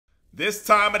This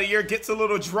time of the year gets a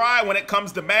little dry when it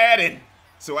comes to Madden.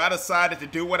 So I decided to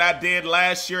do what I did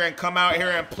last year and come out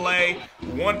here and play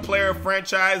one-player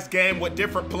franchise game with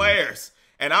different players.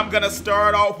 And I'm going to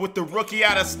start off with the rookie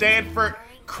out of Stanford,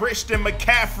 Christian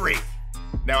McCaffrey.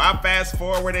 Now, I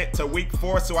fast-forwarded to week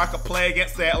 4 so I could play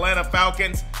against the Atlanta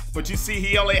Falcons. But you see,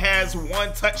 he only has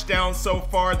 1 touchdown so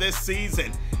far this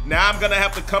season. Now, I'm going to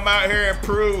have to come out here and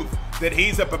prove that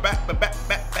he's a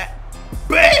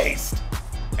beast.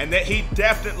 And that he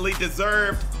definitely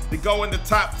deserved to go in the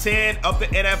top 10 of the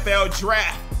NFL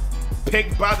draft,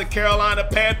 picked by the Carolina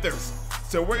Panthers.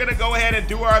 So we're going to go ahead and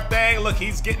do our thing. Look,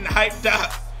 he's getting hyped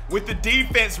up with the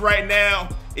defense right now.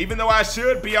 Even though I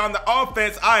should be on the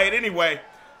offense, anyway,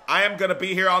 I am going to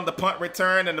be here on the punt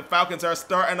return, and the Falcons are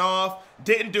starting off.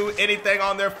 Didn't do anything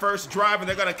on their first drive, and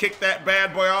they're going to kick that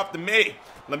bad boy off to me.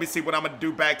 Let me see what I'm going to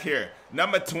do back here.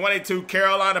 Number 22,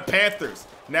 Carolina Panthers.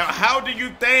 Now, how do you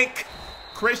think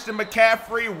Christian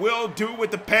McCaffrey will do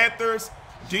with the Panthers?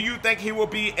 Do you think he will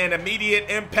be an immediate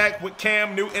impact with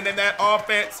Cam Newton in that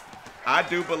offense? I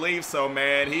do believe so,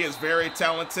 man. He is very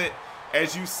talented.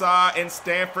 As you saw in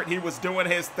Stanford, he was doing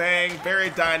his thing,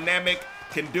 very dynamic,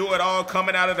 can do it all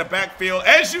coming out of the backfield.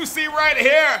 As you see right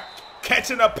here,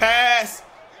 catching a pass,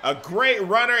 a great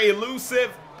runner,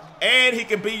 elusive, and he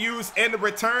can be used in the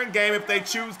return game if they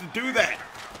choose to do that.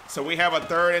 So we have a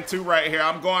 3rd and 2 right here.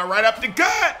 I'm going right up the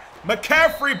gut.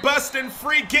 McCaffrey busting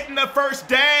free, getting the first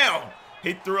down.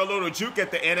 He threw a little juke at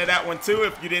the end of that one too,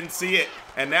 if you didn't see it.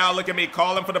 And now look at me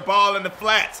calling for the ball in the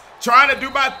flats. Trying to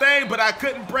do my thing, but I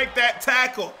couldn't break that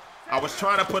tackle. I was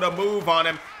trying to put a move on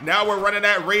him. Now we're running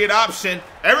that read option.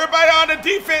 Everybody on the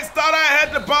defense thought I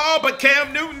had the ball, but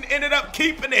Cam Newton ended up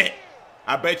keeping it.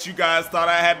 I bet you guys thought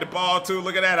I had the ball too.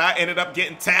 Look at that. I ended up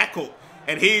getting tackled.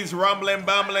 And he's rumbling,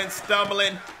 bumbling,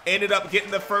 stumbling. Ended up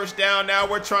getting the first down. Now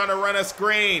we're trying to run a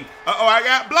screen. Uh-oh, I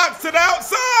got blocks to the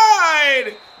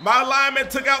outside. My lineman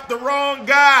took out the wrong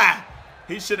guy.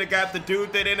 He should have got the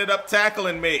dude that ended up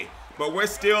tackling me. But we're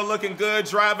still looking good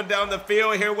driving down the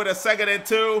field here with a 2nd and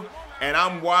 2. And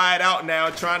I'm wide out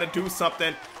now trying to do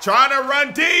something. Trying to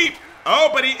run deep. Oh,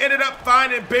 but he ended up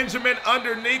finding Benjamin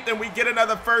underneath and we get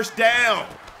another first down.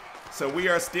 So we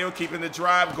are still keeping the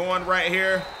drive going right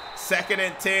here. 2nd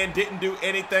and 10, didn't do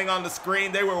anything on the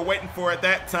screen. They were waiting for it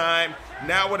that time.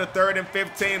 Now with a 3rd and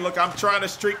 15, look, I'm trying to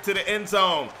streak to the end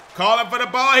zone. Calling for the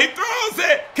ball, he throws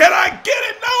it. Can I get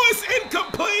it? No, it's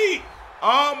incomplete.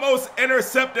 Almost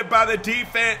intercepted by the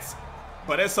defense,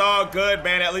 but it's all good,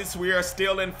 man. At least we are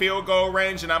still in field goal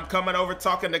range, and I'm coming over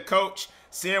talking to Coach,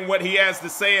 seeing what he has to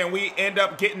say, and we end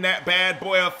up getting that bad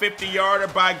boy a 50-yarder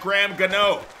by Graham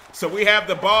Gano. So we have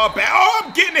the ball back. Oh,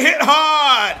 I'm getting hit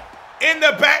hard in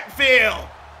the backfield.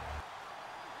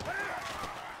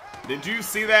 Did you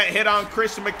see that hit on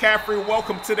Christian McCaffrey?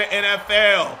 Welcome to the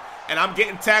NFL. And I'm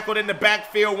getting tackled in the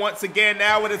backfield once again.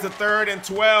 Now it is a 3rd and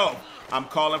 12. I'm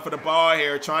calling for the ball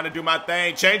here, trying to do my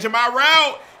thing, changing my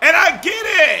route, and I get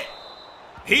it.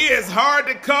 He is hard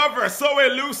to cover, so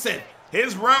elusive.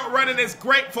 His route running is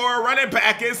great for a running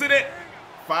back, isn't it?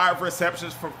 5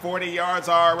 receptions for 40 yards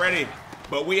already,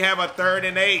 but we have a 3rd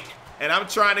and 8. And I'm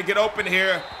trying to get open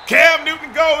here. Cam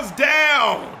Newton goes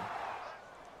down.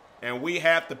 And we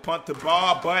have to punt the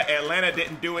ball, but Atlanta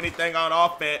didn't do anything on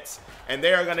offense. And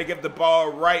they are going to give the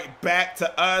ball right back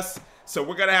to us. So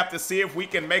we're going to have to see if we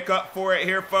can make up for it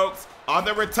here, folks. On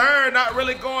the return, not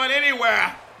really going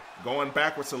anywhere. Going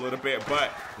backwards a little bit, but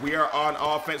we are on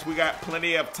offense. We got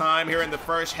plenty of time here in the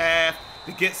first half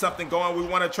to get something going. We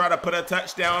want to try to put a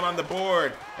touchdown on the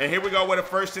board. And here we go with a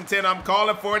 1st and 10. I'm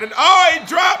calling for it. And oh, he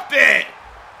dropped it.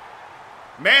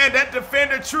 Man, that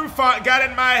defender Trufant got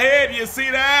in my head. You see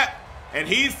that? And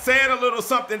he's saying a little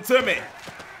something to me.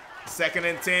 2nd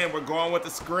and 10. We're going with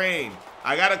the screen.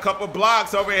 I got a couple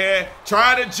blocks over here.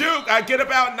 Trying to juke. I get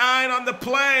about 9 on the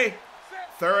play.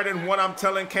 3rd and 1. I'm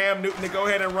telling Cam Newton to go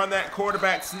ahead and run that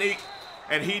quarterback sneak.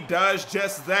 And he does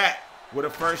just that. With a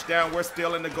first down, we're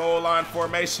still in the goal line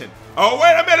formation. Oh,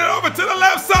 wait a minute, over to the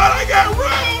left side, I got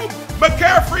room!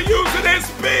 McCaffrey using his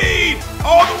speed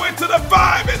all the way to the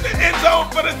 5 in the end zone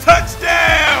for the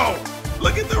touchdown!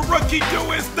 Look at the rookie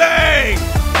do his thing!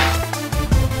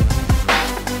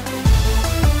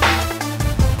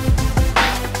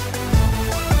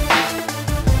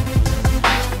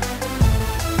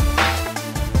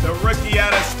 The rookie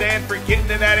out of Stanford getting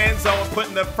in that end zone,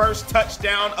 putting the first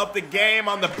touchdown of the game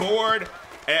on the board.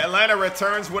 Atlanta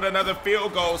returns with another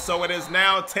field goal, so it is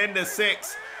now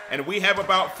 10-6. And we have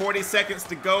about 40 seconds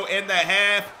to go in the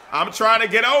half. I'm trying to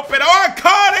get open. Oh, I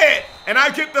caught it! And I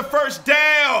get the first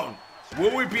down.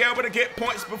 Will we be able to get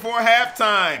points before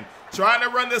halftime? Trying to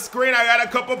run the screen. I got a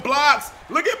couple blocks.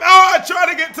 Look at me. Oh, I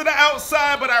tried to get to the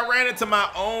outside, but I ran into my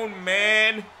own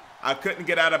man. I couldn't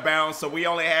get out of bounds, so we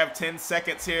only have 10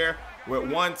 seconds here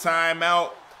with one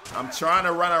timeout. I'm trying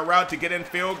to run a route to get in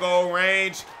field goal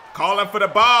range. Calling for the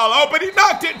ball. Oh, but he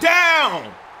knocked it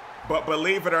down. But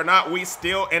believe it or not, we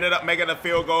still ended up making a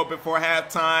field goal before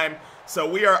halftime. So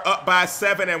we are up by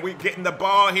 7, and we're getting the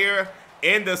ball here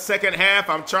in the second half.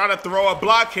 I'm trying to throw a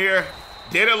block here.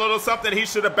 Did a little something. He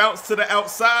should have bounced to the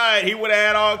outside. He would have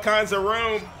had all kinds of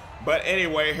room. But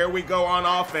anyway, here we go on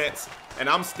offense. And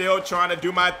I'm still trying to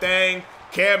do my thing.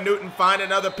 Cam Newton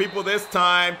finding other people this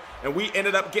time. And we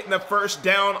ended up getting the first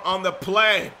down on the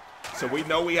play. So we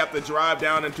know we have to drive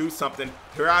down and do something.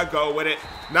 Here I go with it.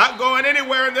 Not going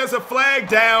anywhere, and there's a flag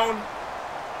down.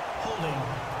 Holding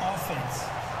offense.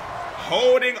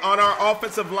 Holding on our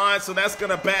offensive line, so that's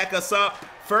going to back us up.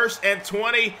 1st and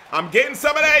 20. I'm getting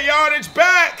some of that yardage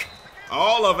back.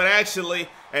 All of it, actually.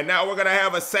 And now we're going to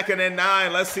have a 2nd and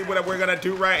 9. Let's see what we're going to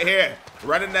do right here.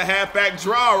 Running the halfback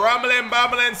draw. Rumbling,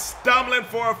 bumbling, stumbling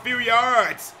for a few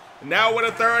yards. Now with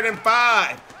a 3rd and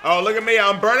 5. Oh, look at me.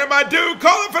 I'm burning my dude,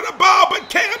 calling for the ball, but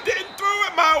Cam didn't throw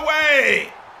it my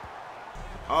way.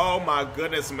 Oh, my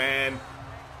goodness, man.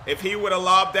 If he would have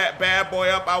lobbed that bad boy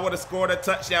up, I would have scored a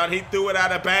touchdown. He threw it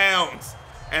out of bounds.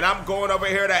 And I'm going over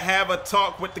here to have a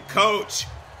talk with the coach.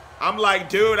 I'm like,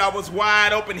 dude, I was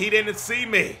wide open. He didn't see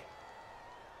me.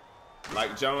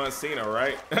 Like John Cena,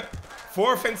 right?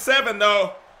 4th and 7,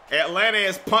 though. Atlanta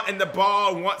is punting the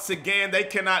ball once again. They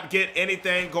cannot get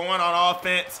anything going on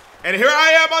offense. And here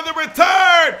I am on the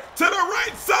return to the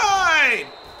right side.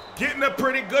 Getting a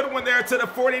pretty good one there to the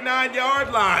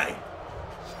 49-yard line.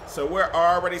 So we're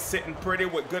already sitting pretty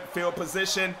with good field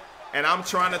position. And I'm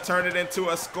trying to turn it into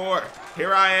a score.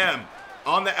 Here I am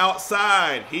on the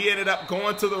outside. He ended up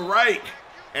going to the right.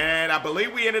 And I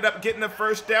believe we ended up getting the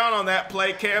first down on that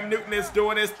play. Cam Newton is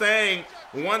doing his thing.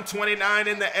 129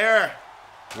 in the air.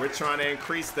 We're trying to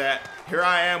increase that. Here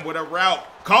I am with a route.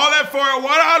 Calling for a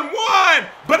one-on-one,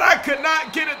 but I could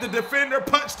not get it. The defender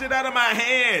punched it out of my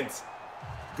hands.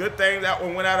 Good thing that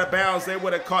one went out of bounds. They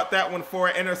would have caught that one for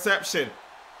an interception.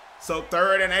 So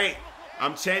 3rd and 8.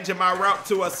 I'm changing my route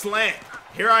to a slant.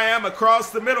 Here I am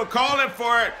across the middle calling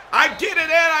for it. I get it,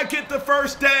 and I get the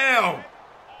first down.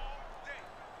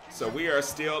 So we are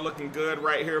still looking good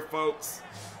right here, folks.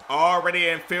 Already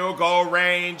in field goal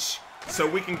range. So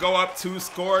we can go up 2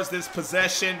 scores this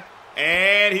possession.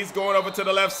 And he's going over to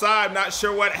the left side. Not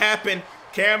sure what happened.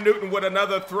 Cam Newton with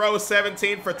another throw,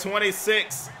 17 for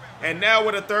 26. And now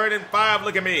with a 3rd and 5,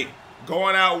 look at me.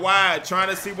 Going out wide, trying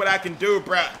to see what I can do,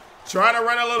 bruh. Trying to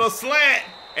run a little slant.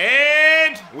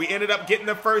 And we ended up getting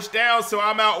the first down, so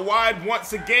I'm out wide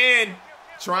once again.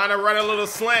 Trying to run a little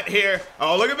slant here.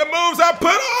 Oh, look at the moves I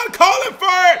put on, calling for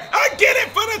it. I get it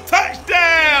for the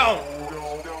touchdown.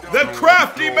 The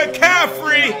crafty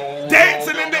McCaffrey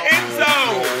dancing in the end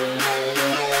zone.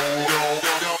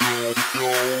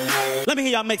 Let me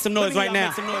hear y'all make some noise right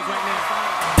now. Turn it up.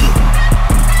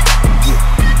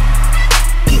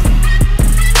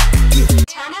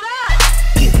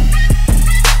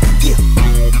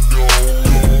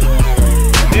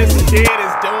 This kid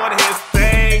is doing his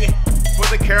thing for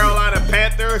the Carolina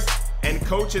Panthers, and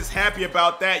coach is happy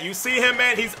about that. You see him,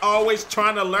 man, he's always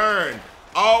trying to learn.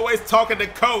 Always talking to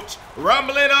coach,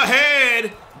 rumbling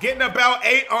ahead, getting about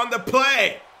 8 on the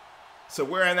play. So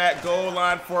we're in that goal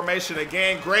line formation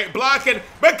again. Great blocking.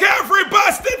 McCaffrey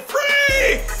busted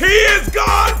free. He is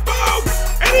gone,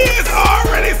 folks, and he is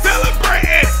already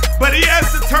celebrating. But he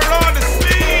has to turn on the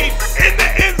speed in the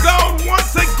end zone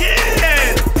once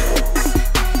again.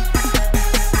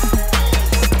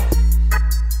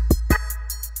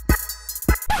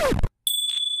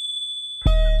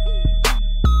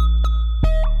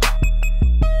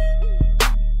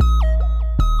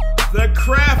 The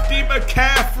crafty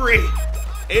McCaffrey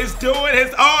is doing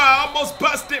his, I almost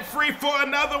busted free for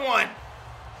another one.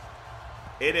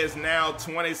 It is now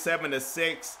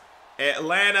 27-6.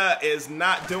 Atlanta is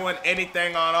not doing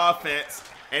anything on offense,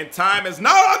 and time is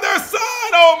not on their side.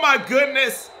 Oh my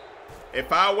goodness.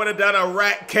 If I would have done a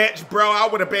rat catch, bro, I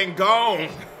would have been gone.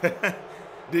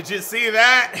 Did you see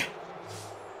that?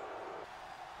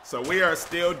 So we are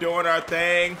still doing our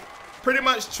thing. Pretty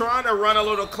much trying to run a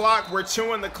little clock. We're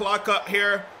chewing the clock up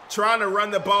here, trying to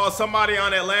run the ball. Somebody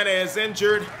on Atlanta is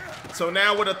injured. So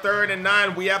now with a 3rd and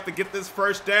 9, we have to get this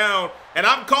first down. And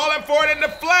I'm calling for it in the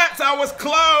flats. I was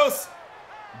close.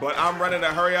 But I'm running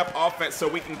a hurry-up offense so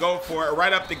we can go for it.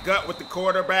 Right up the gut with the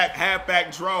quarterback,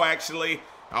 halfback draw, actually.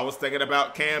 I was thinking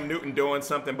about Cam Newton doing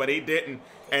something, but he didn't.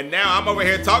 And now I'm over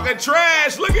here talking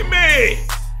trash. Look at me.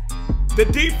 The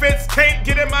defense can't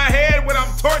get in my head when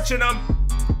I'm torching them.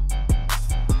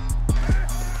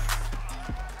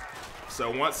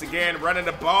 So once again, running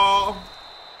the ball,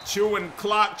 chewing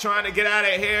clock, trying to get out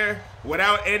of here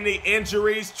without any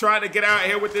injuries, trying to get out of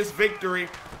here with this victory.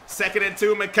 2nd and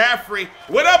 2, McCaffrey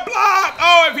with a block.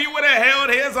 Oh, if he would have held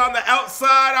his on the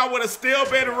outside, I would have still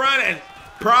been running.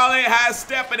 Probably high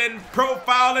stepping and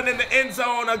profiling in the end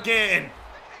zone again.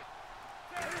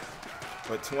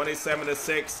 But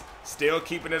 27-6, still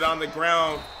keeping it on the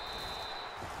ground.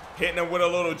 Hitting him with a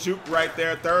little juke right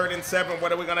there. 3rd and 7,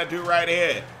 what are we gonna do right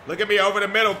here? Look at me over the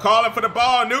middle, calling for the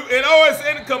ball. Newton, oh,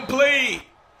 it's incomplete.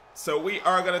 So we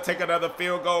are gonna take another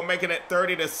field goal, making it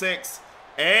 30-6.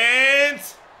 And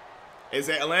is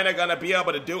Atlanta gonna be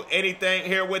able to do anything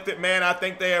here with it, man? I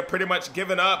think they are pretty much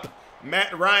giving up.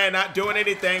 Matt Ryan not doing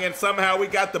anything, and somehow we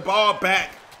got the ball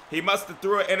back. He must have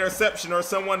threw an interception or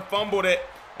someone fumbled it,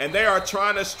 and they are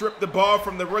trying to strip the ball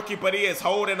from the rookie, but he is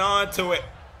holding on to it.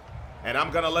 And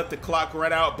I'm gonna let the clock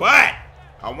run out, but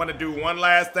I wanna do one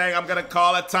last thing. I'm gonna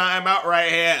call a timeout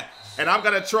right here, and I'm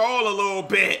gonna troll a little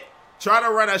bit. Try to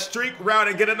run a streak route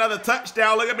and get another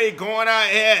touchdown. Look at me going out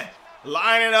here,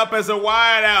 lining up as a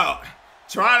wideout.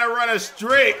 Trying to run a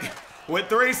streak with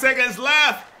 3 seconds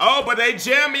left. Oh, but they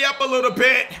jam me up a little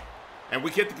bit. And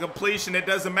we get the completion. It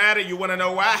doesn't matter. You want to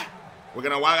know why? We're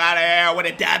going to walk out of here with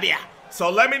a W. So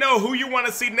let me know who you want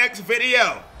to see next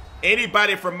video.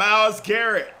 Anybody from Myles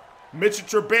Garrett, Mitchell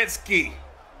Trubisky,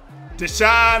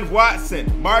 Deshaun Watson,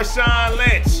 Marshawn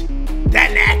Lynch.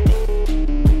 That nasty.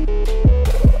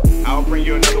 I'll bring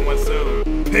you another one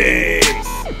soon.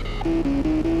 Peace.